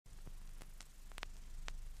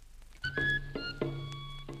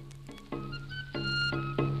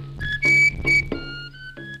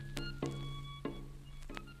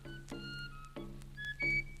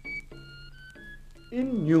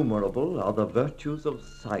Innumerable are the virtues of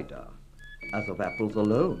cider, as of apples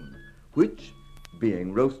alone, which,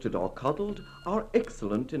 being roasted or coddled, are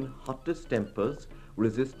excellent in hot distempers,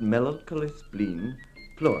 resist melancholy spleen,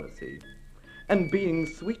 pleurisy, and being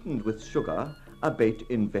sweetened with sugar, abate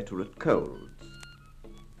inveterate colds.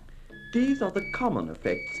 These are the common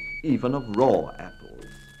effects even of raw apples.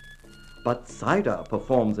 But cider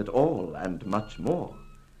performs it all and much more,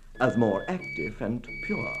 as more active and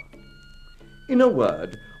pure. In a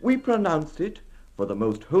word, we pronounce it, for the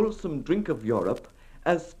most wholesome drink of Europe,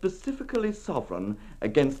 as specifically sovereign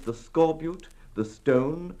against the scorbut, the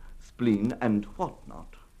stone, spleen, and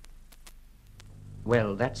what-not.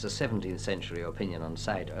 Well, that's a 17th century opinion on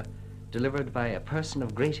cider, delivered by a person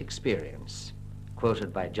of great experience,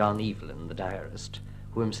 quoted by John Evelyn, the diarist,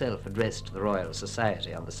 who himself addressed the Royal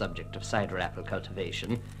Society on the subject of cider apple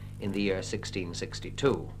cultivation in the year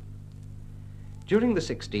 1662. During the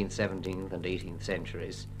 16th, 17th, and 18th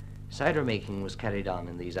centuries, cider making was carried on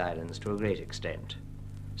in these islands to a great extent,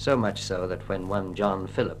 so much so that when one John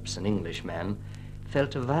Phillips, an Englishman,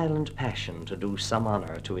 felt a violent passion to do some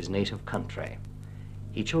honor to his native country,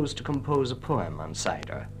 he chose to compose a poem on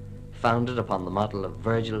cider, founded upon the model of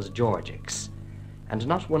Virgil's Georgics, and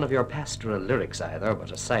not one of your pastoral lyrics either,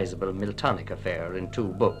 but a sizable Miltonic affair in 2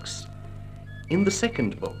 books. In the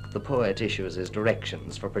second book, the poet issues his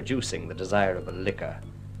directions for producing the desirable liquor.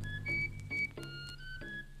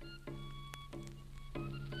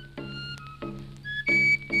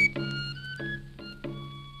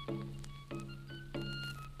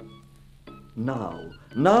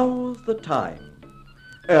 Now's the time.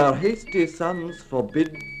 Ere hasty suns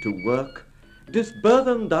forbid to work,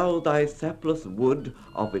 disburthen thou thy sapless wood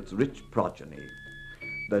of its rich progeny.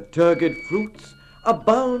 The turgid fruits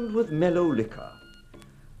abound with mellow liquor.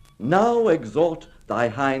 Now exhort thy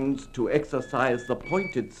hinds to exercise the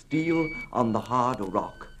pointed steel on the hard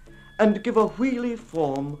rock, and give a wheelie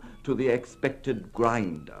form to the expected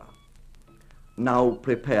grinder. Now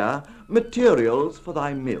prepare materials for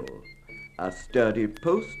thy mill, a sturdy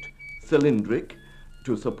post, cylindric,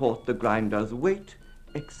 to support the grinder's weight,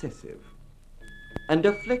 excessive, and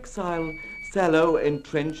a flexile, sallow,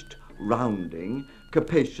 entrenched rounding,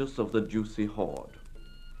 capacious of the juicy hoard.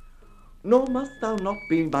 Nor must thou not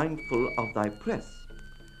be mindful of thy press.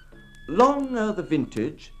 Long ere the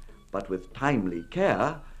vintage, but with timely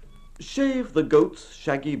care, shave the goat's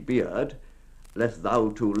shaggy beard, lest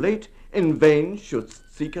thou too late in vain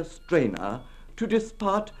shouldst seek a strainer to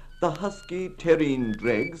dispart the husky terrine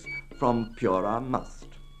dregs from purer must.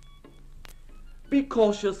 Be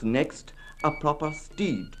cautious next a proper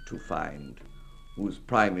steed to find, whose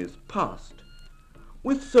prime is past.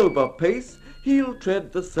 With sober pace he'll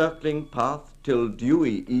tread the circling path till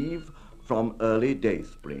dewy eve from early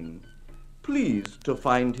dayspring, pleased to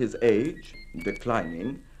find his age,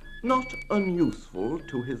 declining, not unuseful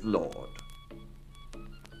to his lord.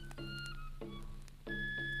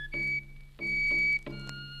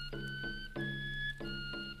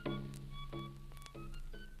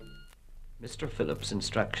 Mr. Phillips'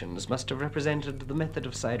 instructions must have represented the method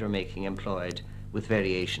of cider making employed, with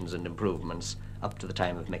variations and improvements, up to the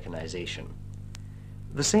time of mechanization.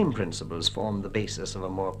 The same principles form the basis of a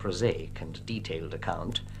more prosaic and detailed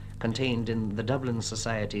account contained in the Dublin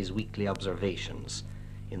Society's Weekly Observations,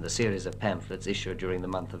 in the series of pamphlets issued during the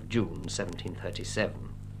month of June 1737.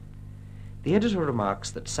 The editor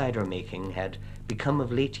remarks that cider making had become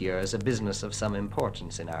of late years a business of some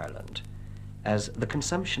importance in Ireland, as the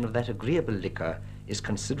consumption of that agreeable liquor is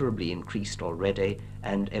considerably increased already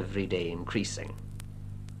and every day increasing.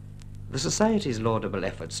 The Society's laudable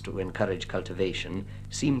efforts to encourage cultivation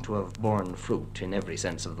seem to have borne fruit in every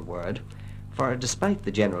sense of the word, for despite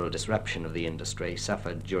the general disruption of the industry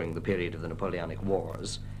suffered during the period of the Napoleonic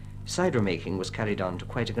Wars, cider making was carried on to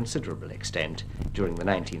quite a considerable extent during the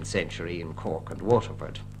 19th century in Cork and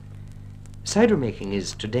Waterford. Cider making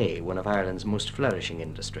is today one of Ireland's most flourishing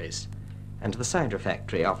industries, and the cider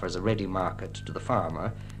factory offers a ready market to the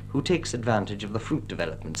farmer who takes advantage of the fruit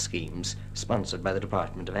development schemes sponsored by the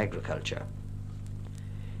Department of Agriculture.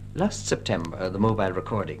 Last September, the mobile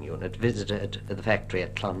recording unit visited the factory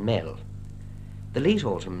at Clonmel. The late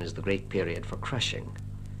autumn is the great period for crushing,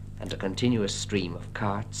 and a continuous stream of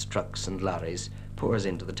carts, trucks, and lorries pours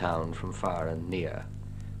into the town from far and near,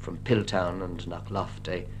 from Piltown and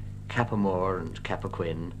Knocklofty, Cappamore and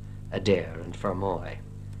Cappoquin, Adair and Fermoy.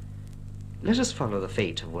 Let us follow the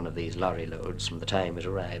fate of one of these lorry loads from the time it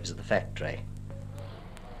arrives at the factory.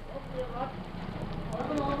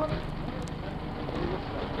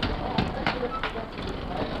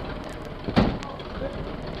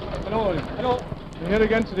 Hello. You're here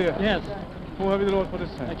again today? Yes. How heavy the load for this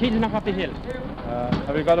time? Keys knock up the hill.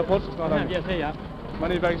 Have you got a post? Yes, yeah. How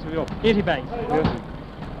many bags have you up? 80 bags. 80.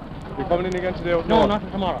 You coming in again today or No, tomorrow? not for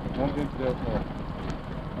tomorrow. Won't be in today or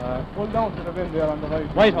tomorrow. Pull down to the bin there on the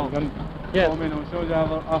right. Right home. Then Yes. come in and show you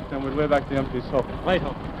after and we'll way back the empty stuff. Right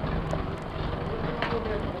home.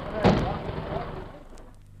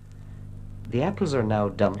 The apples are now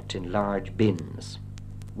dumped in large bins.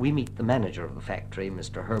 We meet the manager of the factory,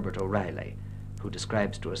 Mr. Herbert O'Reilly, who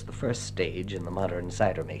describes to us the first stage in the modern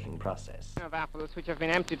cider-making process. Of apples which have been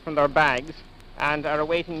emptied from their bags and are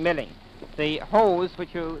awaiting milling. The hose,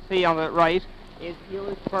 which you see on the right, is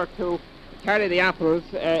used to carry the apples,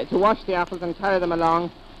 to wash the apples and carry them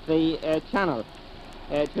along the channel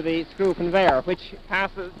to the screw conveyor, which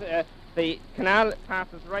passes, the canal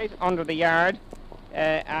passes right under the yard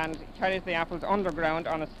and carries the apples underground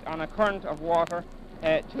on a current of water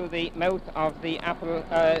to the mouth of the apple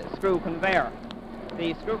screw conveyor.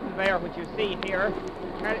 The screw conveyor, which you see here,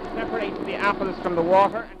 separates the apples from the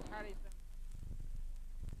water and carries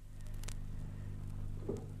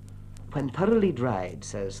them. When thoroughly dried,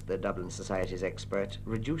 says the Dublin Society's expert,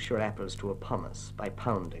 reduce your apples to a pomace by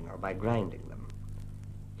pounding or by grinding them.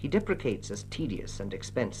 He deprecates as tedious and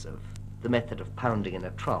expensive the method of pounding in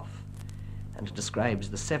a trough and describes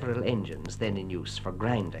the several engines then in use for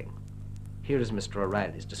grinding. Here is Mr.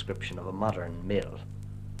 O'Reilly's description of a modern mill.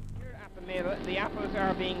 Here at the mill, the apples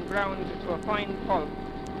are being ground to a fine pulp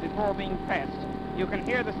before being pressed. You can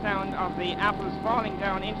hear the sound of the apples falling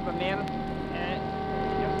down into the mill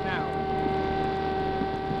just now.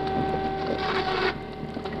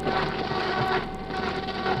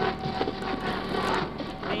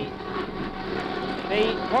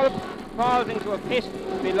 The pulp falls into a pit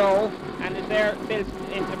below and is there built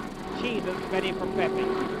into cheeses ready for prepping.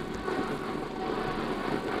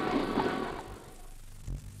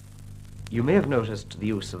 You may have noticed the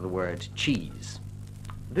use of the word cheese.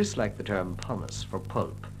 This, like the term pomace for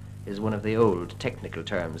pulp, is one of the old technical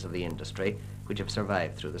terms of the industry which have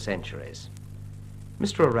survived through the centuries.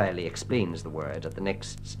 Mr. O'Reilly explains the word at the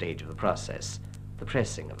next stage of the process, the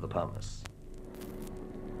pressing of the pomace.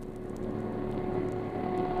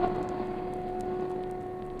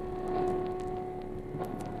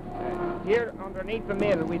 Here underneath the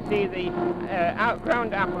mill we see the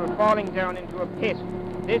ground apple falling down into a pit.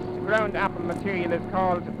 This ground apple material is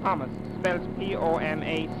called pomace, spelled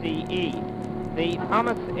P-O-M-A-C-E. The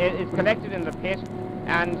pomace is collected in the pit,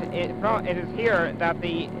 and it is here that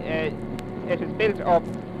it is built up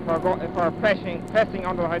for pressing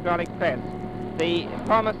under the hydraulic press. The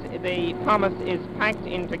pomace is packed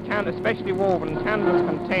into specially woven canvas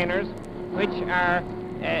containers, which are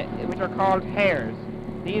called hairs.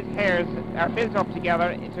 These hairs are built up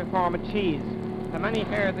together to form a cheese. How many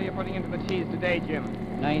hairs are you putting into the cheese today, Jim?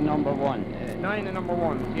 9 number 1. 9 and number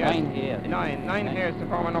 1. Yes. 9 here. 9 hairs to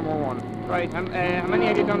form a number 1. Right. How many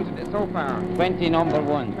have you done so far? 20 number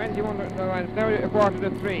 1. 21. It's now a quarter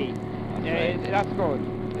to 3. That's good.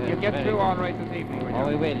 You'll get through all right this evening, will you? Oh,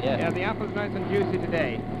 we will, yes. Yeah, the apple's nice and juicy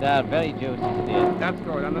today. They are very juicy today. That's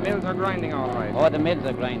good. And the mills are grinding all right. Oh, the mills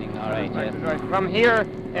are grinding, all right, Right, yes. right. From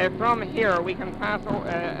here, we can pass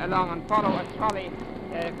along and follow a trolley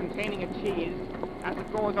containing a cheese as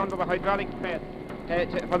it goes under the hydraulic press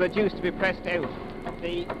for the juice to be pressed out.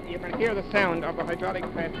 You can hear the sound of the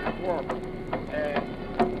hydraulic press at work.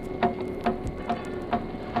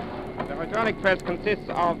 The hydraulic press consists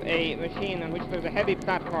of a machine in which there's a heavy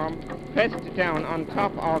platform pressed down on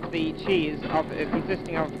top of the cheese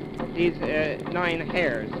consisting of these 9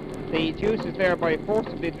 hairs. The juice is thereby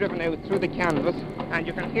forcibly driven out through the canvas, and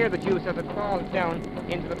you can hear the juice as it falls down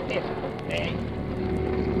into the pit.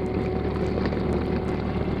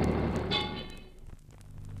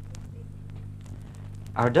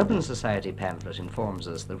 Our Dublin Society pamphlet informs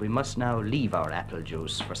us that we must now leave our apple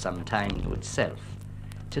juice for some time to itself,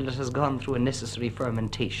 till it has gone through a necessary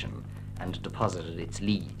fermentation and deposited its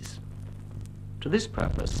lees. To this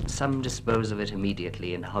purpose, some dispose of it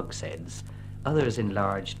immediately in hogsheads, others in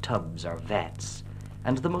large tubs or vats,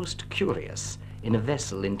 and the most curious in a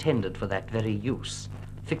vessel intended for that very use,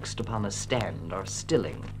 fixed upon a stand or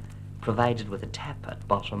stilling, provided with a tap at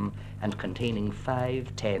bottom and containing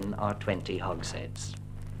 5, 10, or 20 hogsheads.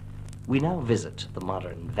 We now visit the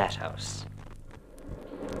modern vat house.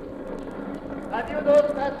 Have you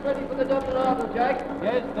those vats ready for the double order, Jack?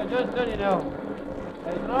 Yes, they're just ready now.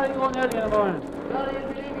 There's lorry going early in the morning. Lorry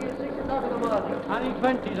will be leaving at 6 o'clock in the morning. Any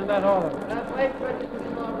 20s in that order. And have 5 20s for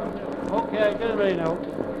this order too. Okay, I'll get it ready now.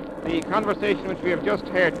 The conversation which we have just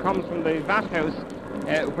heard comes from the vat house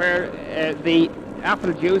where the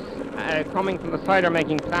apple juice coming from the cider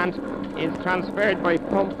making plant is transferred by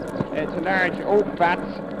pump to large oak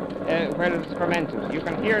vats where it is fermented. You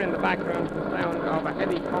can hear in the background the sound of a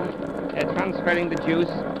heavy pump transferring the juice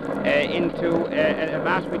into a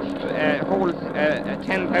vat which holds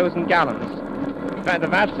 10,000 gallons.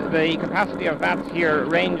 The capacity of vats here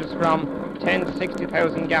ranges from 10 to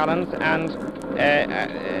 60,000 gallons, and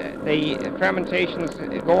the fermentations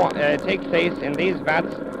take place in these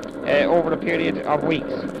vats over a period of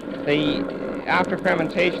weeks. After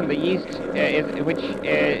fermentation, the yeast which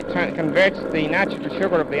converts the natural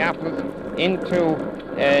sugar of the apples into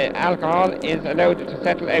alcohol is allowed to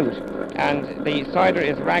settle out, and the cider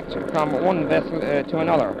is racked from one vessel to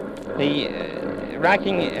another. The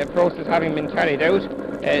racking process having been carried out,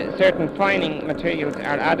 certain fining materials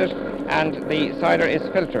are added, and the cider is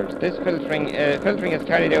filtered. This filtering is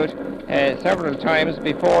carried out several times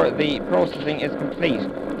before the processing is complete.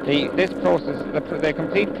 The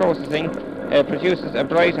complete processing produces a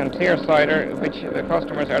bright and clear cider which the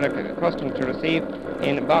customers are accustomed to receive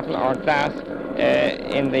in bottle or glass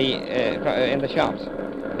in the shops.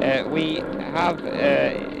 We have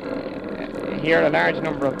here a large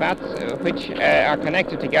number of vats which are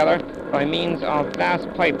connected together by means of glass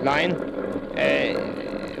pipeline,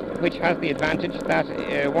 which has the advantage that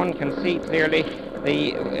one can see clearly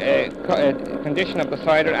the condition of the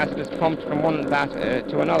cider as it is pumped from one vat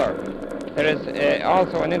to another. There is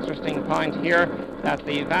also an interesting point here that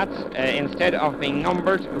the vats, instead of being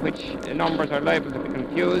numbered, which numbers are liable to be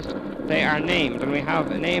confused, they are named, and we have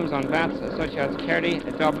names on vats such as Kerry,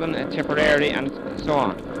 Dublin, Tipperary, and so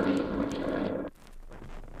on.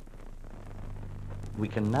 We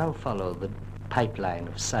can now follow the pipeline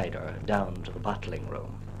of cider down to the bottling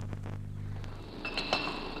room.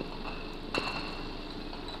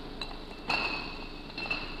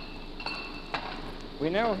 We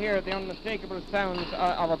now hear the unmistakable sounds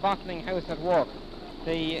of a bottling house at work.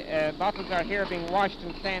 The bottles are here being washed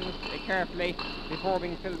and cleansed carefully before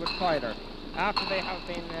being filled with cider. After they have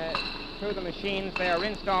been through the machines, they are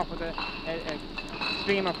rinsed off with a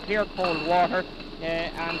stream of clear cold water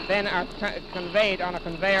and then are conveyed on a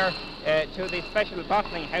conveyor to the special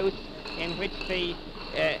bottling house, in which the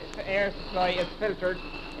air supply is filtered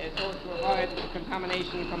so as to avoid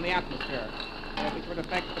contamination from the atmosphere, which would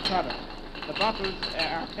affect the product. The bottles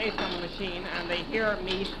are placed on the machine, and they here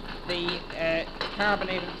meet the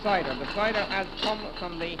carbonated cider. The cider has come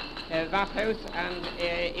from the vat house and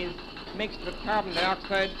is mixed with carbon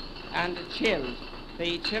dioxide and chilled.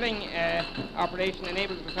 The chilling operation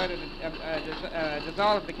enables the cider to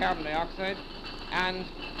dissolve the carbon dioxide, and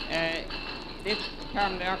this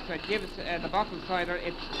carbon dioxide gives the bottled cider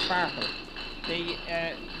its sparkle. The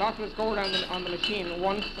bottles go around on the machine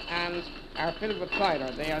once and are filled with cider.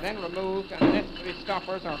 They are then removed, and the necessary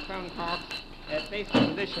stoppers or crown corks placed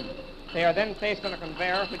in position. They are then placed on a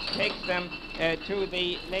conveyor which takes them to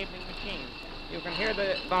the labelling machine. You can hear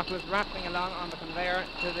the bottles rattling along on the conveyor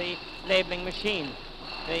to the labelling machine.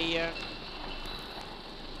 The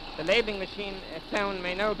labelling machine sound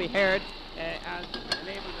may now be heard as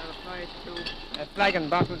labels are applied to flagon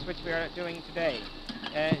bottles, which we are doing today.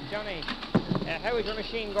 Johnny, how is your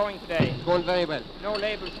machine going today? It's going very well. No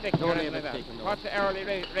label sticking No or anything label like that? sticking, no. What's the hourly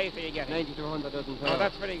rate are you getting? 90 to 100 dozen per Oh, hour.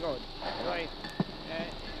 that's very good. Right.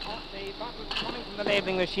 The bottles coming from the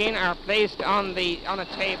labelling machine are placed on a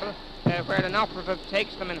table where an operative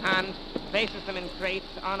takes them in hand, places them in crates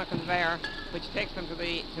on a conveyor, which takes them to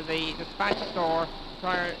the dispatch store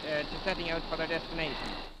prior to setting out for their destination.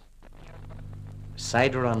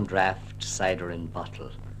 Cider on draft, cider in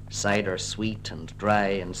bottle. Cider sweet and dry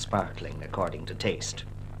and sparkling according to taste.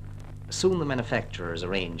 Soon the manufacturers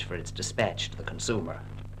arrange for its dispatch to the consumer.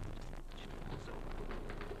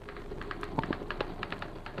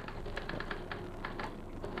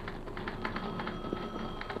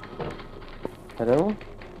 Hello?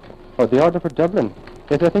 Oh, the order for Dublin.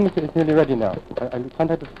 Yes, I think it's nearly ready now. I'll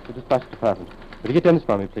contact the dispatch department. Will you get them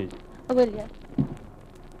for me, please? I will, yes.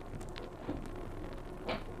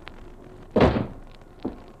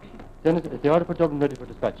 Dennis, is the order for Dublin ready for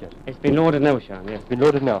dispatch yet? It's been loaded now, Sean, yes. It's been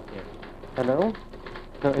loaded now? Yes. Hello?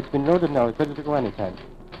 No, it's been loaded now. It's ready to go anytime.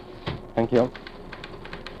 Thank you.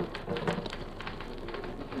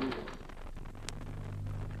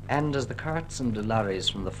 And as the carts and the lorries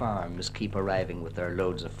from the farms keep arriving with their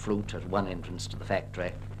loads of fruit at one entrance to the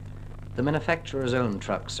factory, the manufacturers' own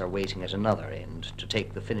trucks are waiting at another end to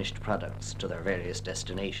take the finished products to their various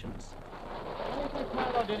destinations.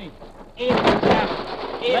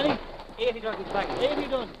 80 dozen bags. 80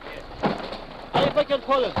 dozen. How if I can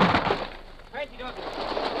pull it? 20 dozen.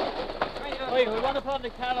 20 dozen. Wait, we want to put the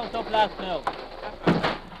Carlo stuff last now.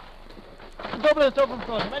 Dublin stuff in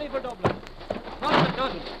front. How many for Dublin? Not a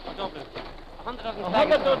dozen. For Dublin. 100 dozen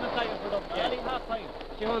 100 cider. dozen cider production. Yeah. Only half pint.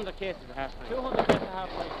 200 cases of half pint. 200 cases a half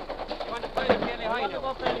pint. You want to put it fairly I high want to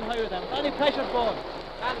now? go fairly high with them. Any pressure going?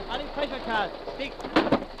 Any pressure cards? Six.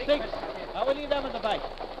 Six. I will leave them in the back.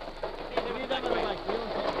 Leave them in the back. We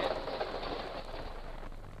don't take it.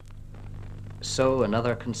 So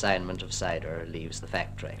another consignment of cider leaves the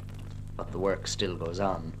factory, but the work still goes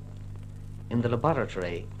on. In the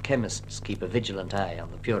laboratory, chemists keep a vigilant eye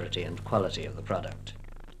on the purity and quality of the product.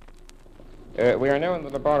 We are now in the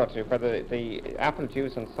laboratory where the apple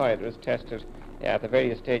juice and cider is tested at the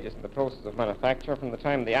various stages in the process of manufacture, from the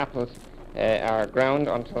time the apples are ground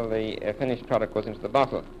until the finished product goes into the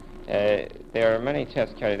bottle. There are many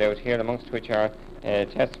tests carried out here, amongst which are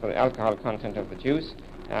tests for the alcohol content of the juice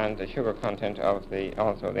and the sugar content of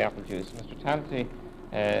also the apple juice. Mr. Talty,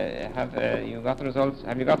 have you got the results?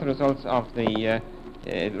 Have you got the results of the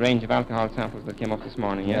range of alcohol samples that came up this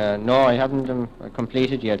morning? Yes? No, I haven't them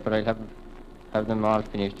completed yet, but I'll have them all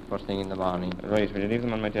finished first thing in the morning. Right, will you leave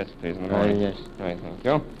them on my desk, please, in the morning? Yes. Right, thank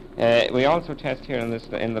you. We also test here in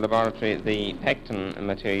the laboratory the pectin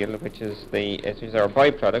material, which is our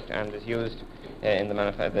byproduct and is used in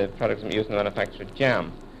the products used in the manufacture of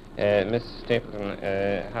jam. Miss Stapleton,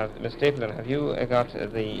 have you got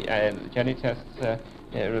the jelly tests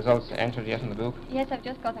results entered yet in the book? Yes, I've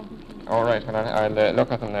just got them completed. All right, well, I'll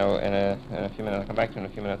look at them now in a few minutes. I'll come back to you in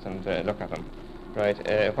a few minutes and look at them. Right,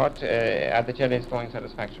 are the jellies going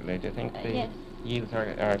satisfactorily? Do you think the Yes. yields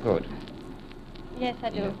are good? Yes, I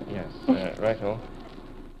do. Yes, righto.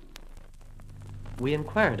 We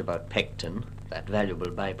inquired about pectin, that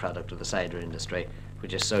valuable byproduct of the cider industry,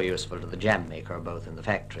 which is so useful to the jam maker both in the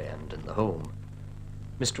factory and in the home.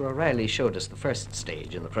 Mr. O'Reilly showed us the first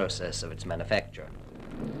stage in the process of its manufacture.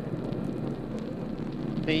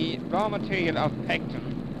 The raw material of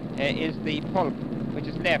pectin is the pulp which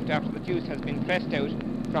is left after the juice has been pressed out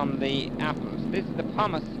from the apples. The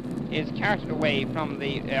pomace is carted away from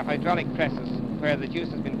the hydraulic presses where the juice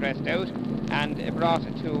has been pressed out and brought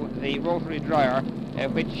to the rotary dryer,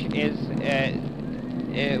 which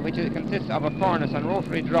consists of a furnace and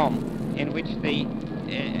rotary drum in which a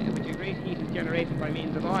great heat is generated by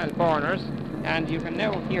means of oil burners, and you can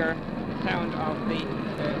now hear the sound of the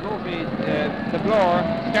rotary the blower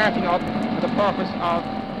starting up for the purpose of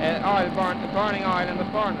burning oil in the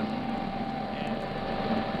furnace.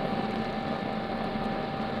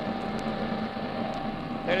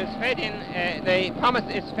 There is fed in, the pomace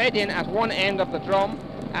is fed in at one end of the drum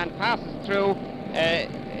and passes through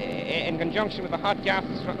in conjunction with the hot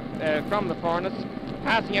gases from the furnace,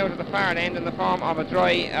 passing out at the far end in the form of a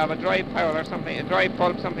dry powder or something, a dry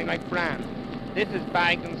pulp, something like bran. This is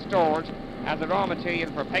bagged and stored as a raw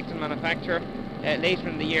material for pectin manufacture later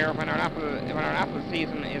in the year when our apple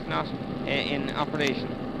season is not in operation.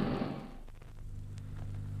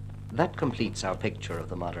 That completes our picture of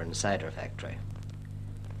the modern cider factory.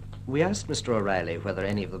 We asked Mr. O'Reilly whether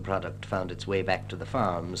any of the product found its way back to the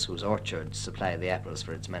farms whose orchards supply the apples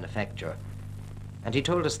for its manufacture, and he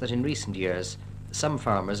told us that in recent years some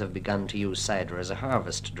farmers have begun to use cider as a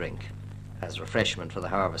harvest drink, as refreshment for the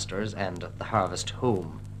harvesters and at the harvest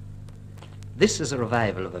home. This is a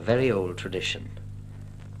revival of a very old tradition.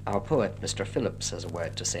 Our poet, Mr. Phillips, has a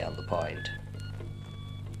word to say on the point.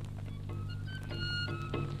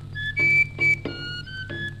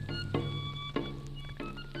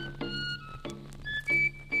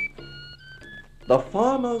 The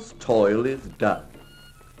farmer's toil is done.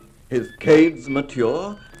 His cades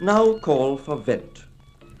mature now call for vent.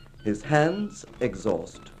 His hands,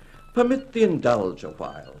 exhaust, permit the indulge a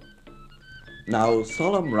while. Now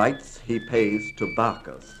solemn rites he pays to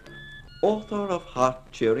Bacchus, author of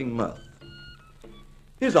heart-cheering mirth.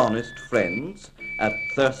 His honest friends, at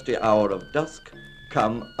thirsty hour of dusk,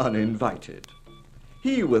 come uninvited.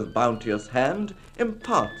 He with bounteous hand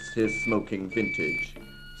imparts his smoking vintage,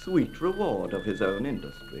 sweet reward of his own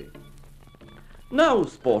industry. Now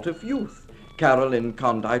sportive youth carol in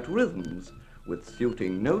condite rhythms, with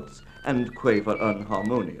suiting notes and quaver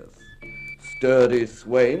unharmonious. Sturdy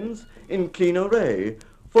swains in clean array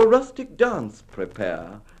for rustic dance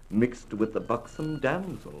prepare, mixed with the buxom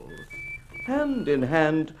damsels. Hand in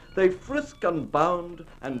hand they frisk and bound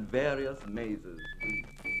and various mazes weave.